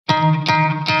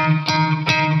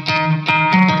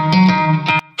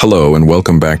Hello and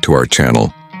welcome back to our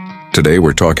channel. Today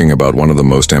we're talking about one of the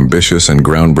most ambitious and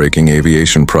groundbreaking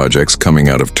aviation projects coming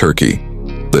out of Turkey,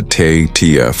 the TAI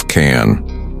TF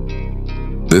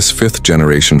KAAN. This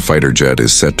fifth-generation fighter jet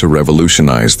is set to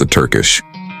revolutionize the Turkish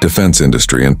defense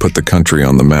industry and put the country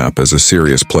on the map as a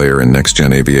serious player in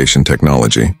next-gen aviation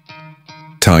technology.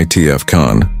 TAI TF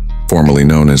KAAN, formerly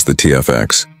known as the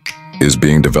TFX, is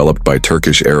being developed by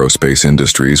Turkish Aerospace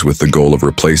Industries with the goal of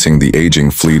replacing the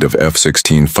aging fleet of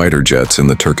F-16 fighter jets in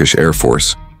the Turkish Air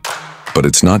Force. But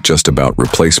it's not just about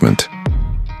replacement.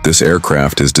 This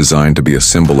aircraft is designed to be a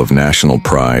symbol of national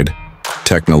pride,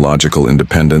 technological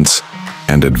independence,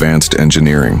 and advanced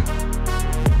engineering.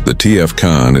 The TF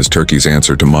KAAN is Turkey's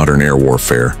answer to modern air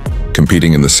warfare,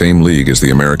 competing in the same league as the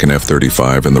American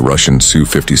F-35 and the Russian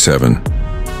Su-57.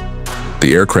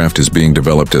 The aircraft is being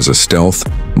developed as a stealth,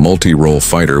 multi-role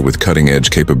fighter with cutting-edge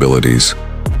capabilities.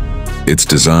 It's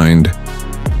designed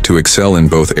to excel in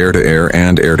both air-to-air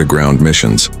and air-to-ground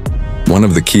missions. One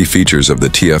of the key features of the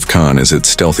TF KAAN is its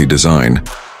stealthy design.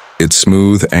 Its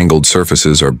smooth, angled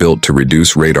surfaces are built to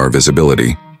reduce radar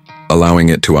visibility, allowing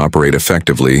it to operate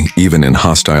effectively even in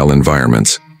hostile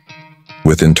environments.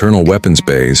 With internal weapons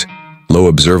bays, low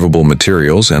observable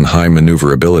materials, and high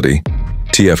maneuverability,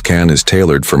 TF KAAN is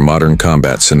tailored for modern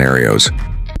combat scenarios.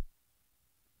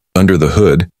 Under the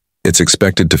hood, it's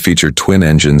expected to feature twin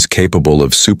engines capable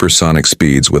of supersonic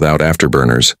speeds without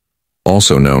afterburners,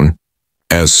 also known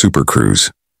as supercruise.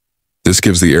 This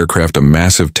gives the aircraft a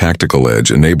massive tactical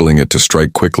edge, enabling it to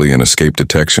strike quickly and escape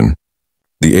detection.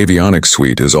 The avionics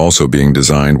suite is also being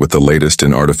designed with the latest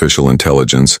in artificial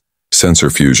intelligence, sensor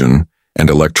fusion, and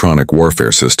electronic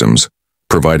warfare systems,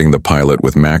 providing the pilot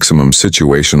with maximum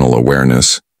situational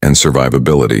awareness and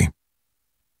survivability.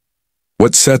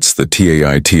 What sets the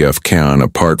TAI TF KAAN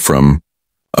apart from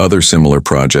other similar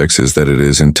projects is that it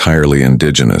is entirely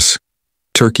indigenous.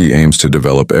 Turkey aims to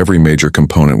develop every major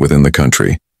component within the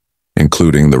country,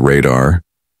 including the radar,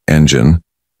 engine,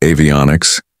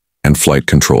 avionics, and flight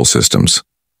control systems.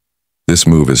 This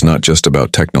move is not just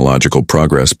about technological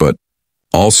progress, but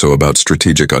also about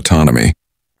strategic autonomy.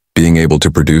 Being able to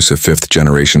produce a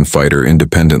fifth-generation fighter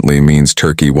independently means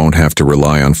Turkey won't have to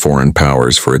rely on foreign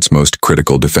powers for its most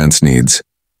critical defense needs.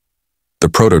 The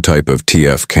prototype of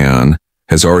TF KAAN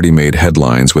has already made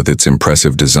headlines with its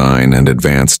impressive design and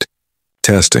advanced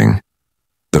testing.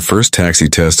 The first taxi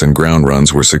tests and ground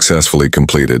runs were successfully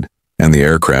completed, and the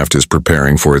aircraft is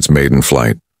preparing for its maiden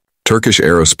flight. Turkish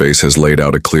Aerospace has laid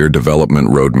out a clear development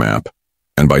roadmap,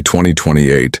 and by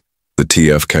 2028, the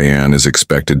TF KAAN is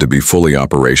expected to be fully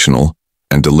operational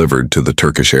and delivered to the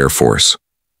Turkish Air Force.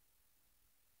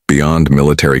 Beyond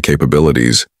military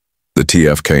capabilities, the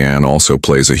TF KAAN also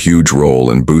plays a huge role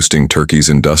in boosting Turkey's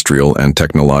industrial and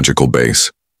technological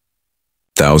base.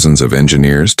 Thousands of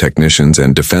engineers, technicians,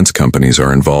 and defense companies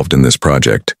are involved in this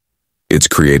project. It's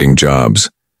creating jobs,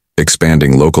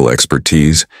 expanding local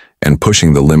expertise, and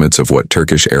pushing the limits of what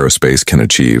Turkish aerospace can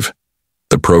achieve.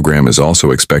 The program is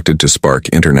also expected to spark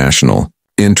international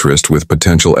interest with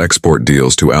potential export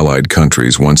deals to allied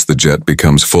countries once the jet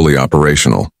becomes fully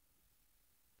operational.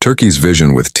 Turkey's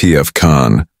vision with TF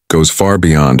KAAN goes far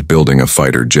beyond building a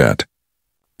fighter jet.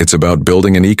 It's about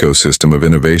building an ecosystem of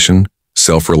innovation,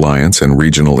 self-reliance, and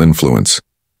regional influence.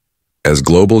 As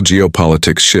global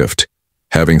geopolitics shift,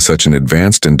 having such an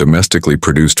advanced and domestically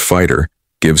produced fighter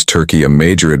gives Turkey a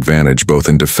major advantage both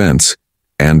in defense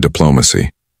and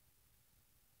diplomacy.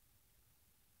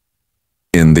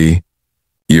 In the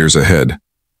years ahead,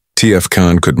 TF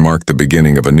KAAN could mark the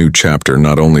beginning of a new chapter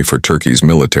not only for Turkey's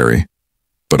military,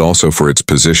 but also for its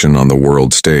position on the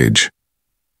world stage.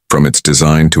 From its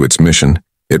design to its mission,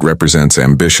 it represents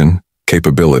ambition,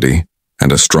 capability,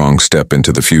 and a strong step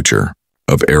into the future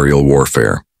of aerial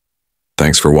warfare.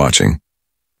 Thanks for watching.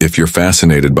 If you're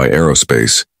fascinated by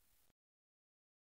aerospace,